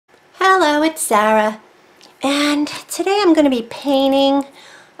Hello, it's Sarah, and today I'm going to be painting.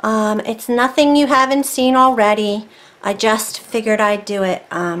 It's nothing you haven't seen already. I just figured I'd do it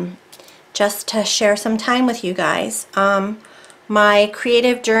just to share some time with you guys. My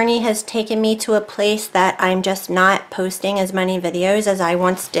creative journey has taken me to a place that I'm just not posting as many videos as I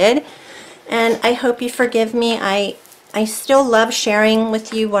once did, and I hope you forgive me. I still love sharing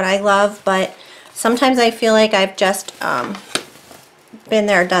with you what I love, but sometimes I feel like I've just been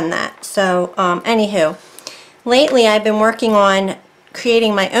there, done that. So anywho, lately I've been working on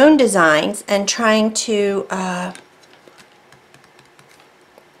creating my own designs and trying to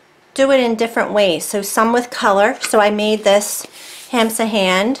do it in different ways. So some with color. So I made this hamsa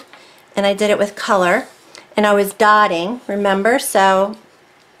hand and I did it with color, and I was dotting, remember? So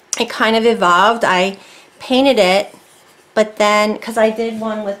it kind of evolved. I painted it, but then because I did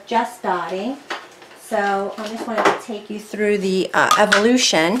one with just dotting, so I just wanted to take you through the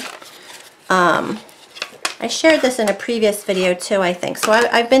evolution. I shared this in a previous video too, I think. So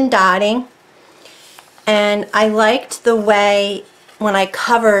I've been dotting, and I liked the way when I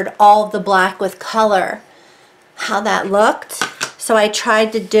covered all of the black with color, how that looked. So I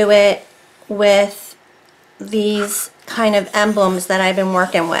tried to do it with these kind of emblems that I've been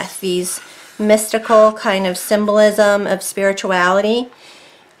working with, these mystical kind of symbolism of spirituality.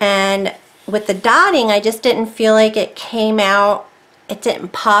 And with the dotting, I just didn't feel like it came out, it didn't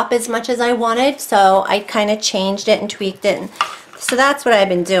pop as much as I wanted, so I kind of changed it and tweaked it. And so that's what I've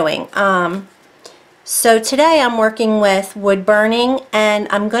been doing. So today I'm working with wood burning, and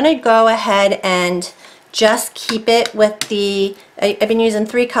I'm going to go ahead and just keep it with the, I've been using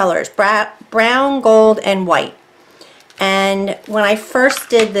three colors, brown, gold, and white. And when I first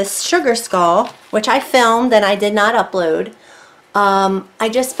did this sugar skull, which I filmed and I did not upload, I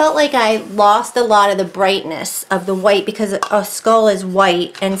just felt like I lost a lot of the brightness of the white because a skull is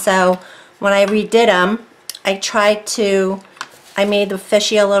white. And so when I redid them, I made the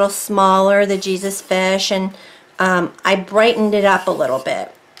fishy a little smaller, the Jesus fish, and I brightened it up a little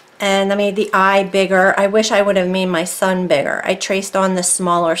bit. And I made the eye bigger. I wish I would have made my sun bigger. I traced on the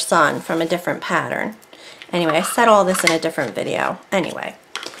smaller sun from a different pattern. Anyway, I said all this in a different video. Anyway,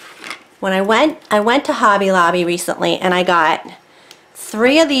 when I went to Hobby Lobby recently, and I got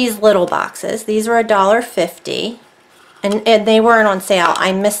 3 of these little boxes. These were $1.50, and they weren't on sale.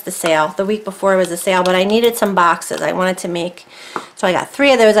 I missed the sale. The week before was a sale, but I needed some boxes. I wanted to make, so I got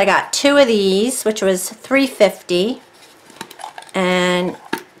 3 of those. I got 2 of these, which was $3.50, and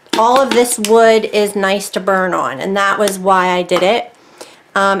all of this wood is nice to burn on, and that was why I did it.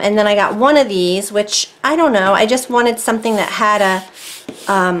 And then I got 1 of these, which I don't know, I just wanted something that had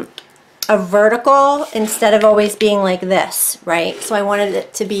a vertical instead of always being like this, right? So I wanted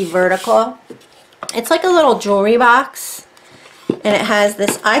it to be vertical. It's like a little jewelry box, and it has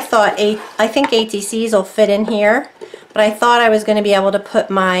this, I think ATCs will fit in here, but I thought I was going to be able to put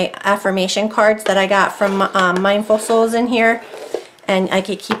my affirmation cards that I got from Mindful Souls in here, and I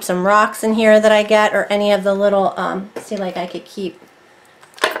could keep some rocks in here that I get, or any of the little, see, like I could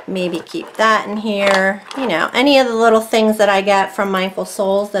maybe keep that in here, you know, any of the little things that I get from Mindful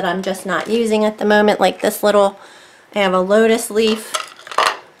Souls that I'm just not using at the moment, like this little, I have a lotus leaf,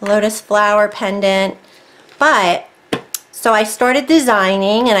 lotus flower pendant. But so I started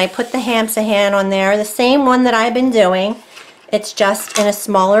designing, and I put the hamsa hand on there, the same one that I've been doing. It's just in a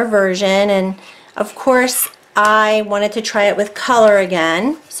smaller version, and of course I wanted to try it with color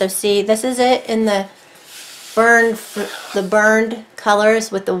again. So see, this is it in the burned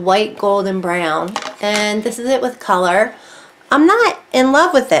colors with the white, gold, and brown, and this is it with color. I'm not in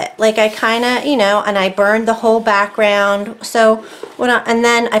love with it. Like, I kind of, you know, and I burned the whole background. So and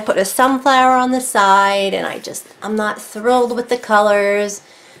then I put a sunflower on the side, and I'm not thrilled with the colors.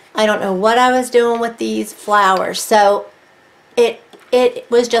 I don't know what I was doing with these flowers. So it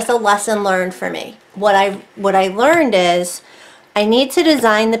was just a lesson learned for me. What I learned is I need to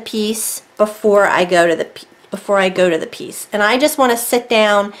design the piece before I go to the piece. And I just want to sit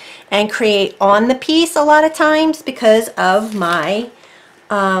down and create on the piece a lot of times because of my,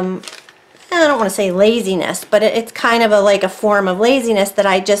 I don't want to say laziness, but it's kind of like a form of laziness that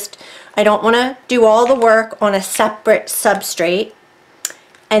I don't want to do all the work on a separate substrate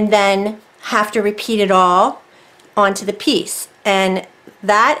and then have to repeat it all onto the piece. And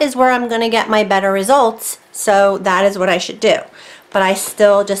that is where I'm going to get my better results, so that is what I should do. But I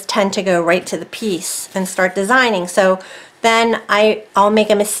still just tend to go right to the piece and start designing. So then I'll make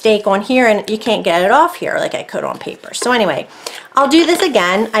a mistake on here, and you can't get it off here like I could on paper. So anyway, I'll do this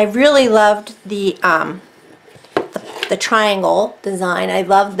again. I really loved the the triangle design. I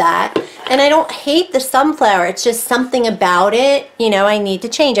love that. And I don't hate the sunflower. It's just something about it, you know, I need to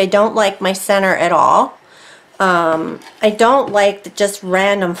change. I don't like my center at all. I don't like just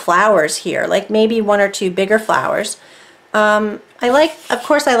random flowers here, like maybe one or two bigger flowers. I like, of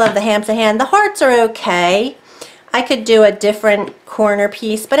course I love the ham to hand. The hearts are okay. I could do a different corner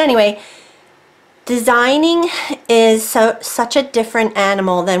piece, but anyway, designing is such a different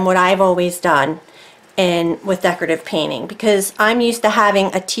animal than what I've always done with decorative painting, because I'm used to having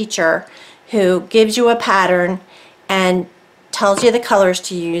a teacher who gives you a pattern and tells you the colors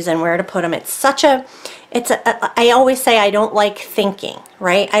to use and where to put them. I always say I don't like thinking,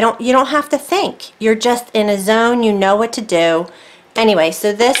 right? You don't have to think. You're just in a zone, you know what to do. Anyway,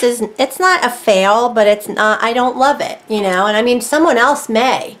 so it's not a fail, but it's not, I don't love it, you know, and I mean, someone else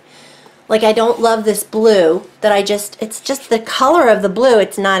may. Like, I don't love this blue that it's just the color of the blue,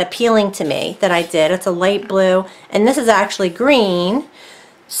 it's not appealing to me that I did. It's a light blue, and this is actually green,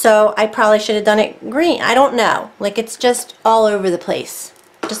 so I probably should have done it green. I don't know. Like, it's just all over the place,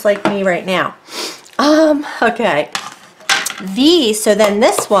 just like me right now. Okay. So then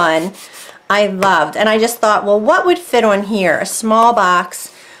this one I loved, and I just thought, well, what would fit on here? A small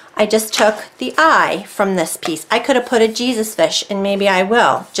box. I just took the eye from this piece. I could have put a Jesus fish, and maybe I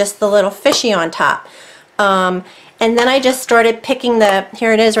will, just the little fishy on top. And then I just started picking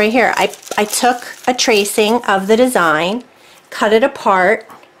here it is right here. I took a tracing of the design, cut it apart,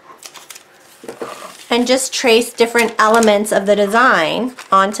 and just traced different elements of the design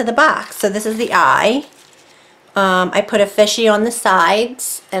onto the box. So this is the eye. I put a fishy on the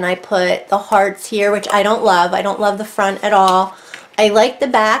sides, and I put the hearts here, which I don't love. I don't love the front at all. I like the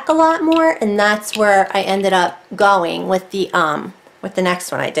back a lot more, and that's where I ended up going with the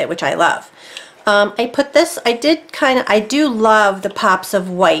next one I did, which I love. I put this, I do love the pops of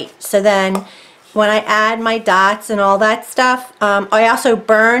white. So then when I add my dots and all that stuff, I also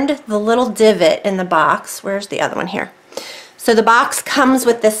burned the little divot in the box. Where's the other one here? So the box comes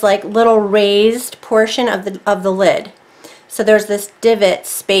with this like little raised portion of the lid. So there's this divot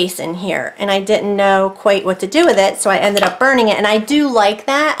space in here, and I didn't know quite what to do with it, so I ended up burning it, and I do like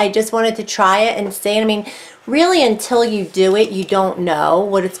that. I just wanted to try it and see. I mean, really, until you do it, you don't know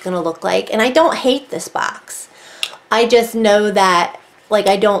what it's going to look like, and I don't hate this box. I just know that, like,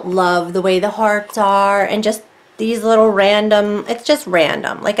 I don't love the way the hearts are, and just these little random, it's just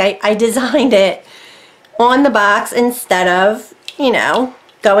random. Like, I designed it on the box instead of, you know,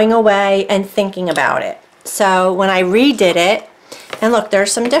 going away and thinking about it. So when I redid it, and look,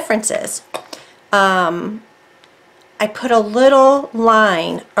 there's some differences. I put a little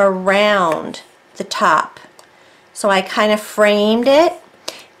line around the top. So I kind of framed it,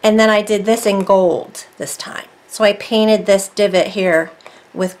 and then I did this in gold this time. So I painted this divot here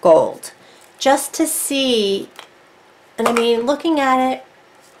with gold, just to see, and I mean, looking at it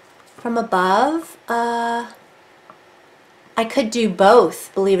from above, I could do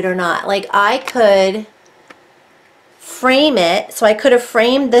both, believe it or not. Like, I could frame it, so I could have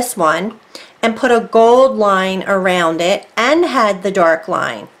framed this one and put a gold line around it and had the dark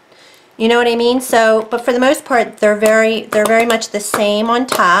line. You know what I mean? So, but for the most part, they're very much the same on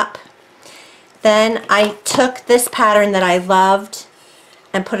top. Then I took this pattern that I loved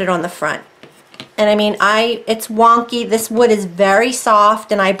and put it on the front. And I mean, it's wonky. This wood is very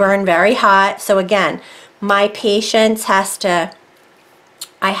soft, and I burn very hot. So again, my patience I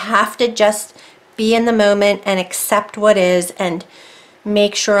have to just be in the moment and accept what is and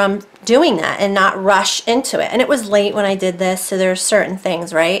make sure I'm doing that and not rush into it. And it was late when I did this, so there's certain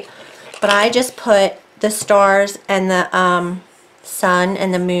things, right? But I just put the stars and the sun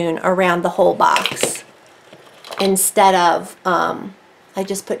and the moon around the whole box instead of, I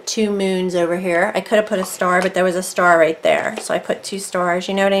just put two moons over here. I could have put a star, but there was a star right there, so I put two stars,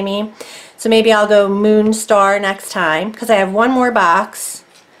 you know what I mean? So maybe I'll go moon star next time, because I have one more box.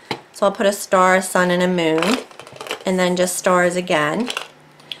 So I'll put a star, a sun, and a moon, and then just stars again.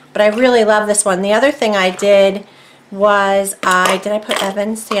 But I really love this one. The other thing I did was did I put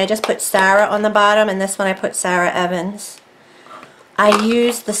Evans? See, I just put Sara on the bottom, and this one I put Sara Evans. I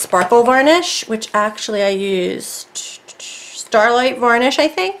used the sparkle varnish, which actually I used Starlight varnish, I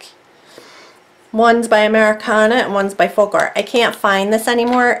think. One's by Americana and one's by Folk Art. I can't find this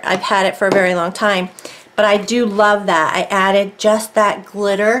anymore. I've had it for a very long time. But I do love that. I added just that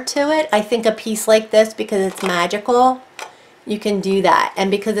glitter to it. I think a piece like this, because it's magical, you can do that. And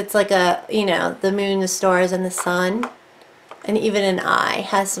because it's like a, you know, the moon, the stars, and the sun, and even an eye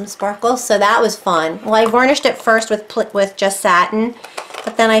has some sparkles. So that was fun. Well, I varnished it first with just satin,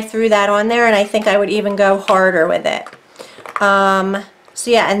 but then I threw that on there, and I think I would even go harder with it. So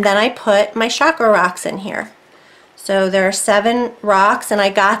yeah, and then I put my chakra rocks in here. So there are 7 rocks, and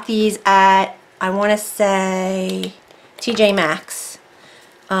I got these at, I want to say, TJ Maxx.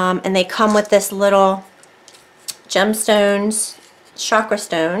 And they come with this little gemstones, chakra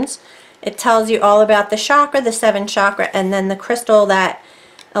stones. It tells you all about the chakra, the 7 chakra, and then the crystal that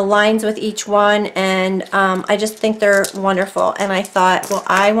aligns with each one. And I just think they're wonderful. And I thought, well,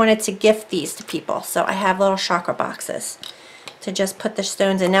 I wanted to gift these to people. So I have little chakra boxes to just put the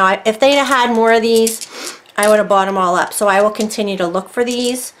stones in. Now, if they'd have had more of these, I would have bought them all up. So I will continue to look for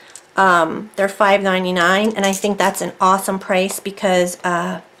these. They're $5.99, and I think that's an awesome price because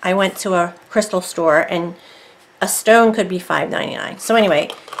I went to a crystal store and a stone could be $5.99. So anyway,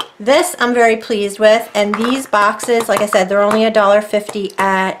 this I'm very pleased with, and these boxes, like I said, they're only $1.50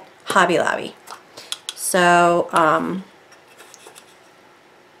 at Hobby Lobby. So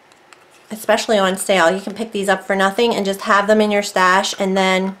especially on sale, you can pick these up for nothing and just have them in your stash. And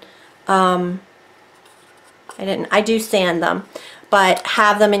then I do sand them, but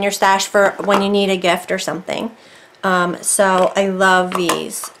have them in your stash for when you need a gift or something. So I love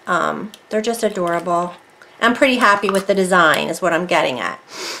these. They're just adorable. I'm pretty happy with the design is what I'm getting at.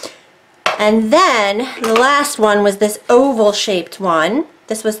 And then the last one was this oval shaped one.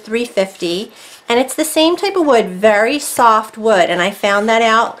 This was $3.50, and it's the same type of wood, very soft wood, and I found that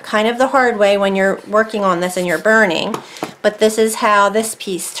out kind of the hard way when you're working on this and you're burning. But this is how this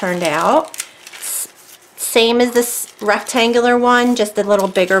piece turned out. Same as this rectangular one, just a little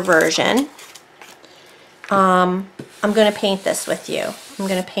bigger version. I'm going to paint this with you. I'm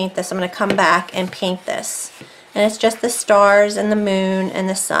going to paint this. I'm going to come back and paint this. And it's just the stars and the moon and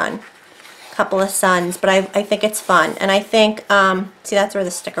the sun. A couple of suns, but I think it's fun. And I think, see, that's where the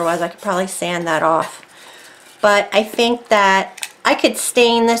sticker was. I could probably sand that off. But I think that I could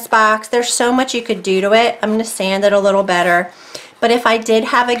stain this box. There's so much you could do to it. I'm going to sand it a little better. But if I did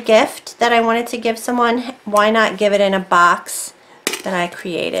have a gift that I wanted to give someone, why not give it in a box that I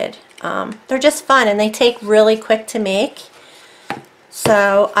created? They're just fun, and they take really quick to make.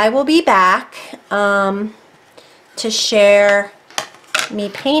 So I will be back to share me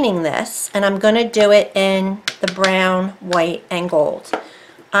painting this, and I'm going to do it in the brown, white, and gold.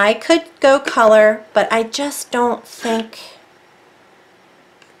 I could go color, but I just don't think,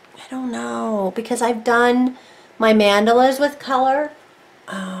 I don't know, because I've done my mandalas with color.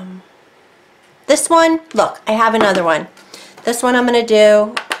 This one, look, I have another one. This one I'm going to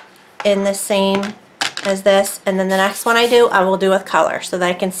do in the same as this, and then the next one I will do with color so that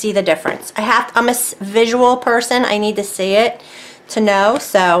I can see the difference. I'm a visual person. I need to see it to know.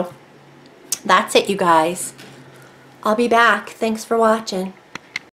 So that's it, you guys. I'll be back. Thanks for watching.